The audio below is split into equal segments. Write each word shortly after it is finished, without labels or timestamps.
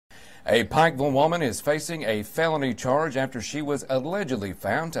A Pikeville woman is facing a felony charge after she was allegedly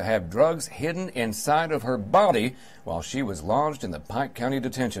found to have drugs hidden inside of her body while she was lodged in the Pike County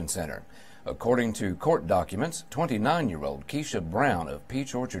Detention Center. According to court documents, 29-year-old Keisha Brown of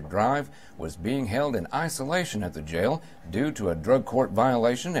Peach Orchard Drive was being held in isolation at the jail due to a drug court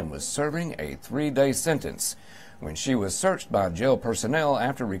violation and was serving a 3-day sentence. When she was searched by jail personnel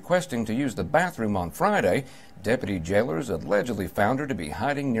after requesting to use the bathroom on Friday, deputy jailers allegedly found her to be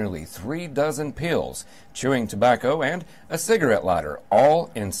hiding nearly 3 dozen pills, chewing tobacco, and a cigarette lighter, all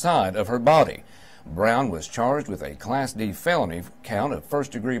inside of her body. Brown was charged with a Class D felony count of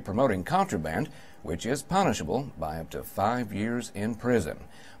first-degree promoting contraband, which is punishable by up to 5 years in prison.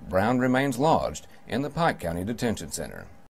 Brown remains lodged in the Pike County Detention Center.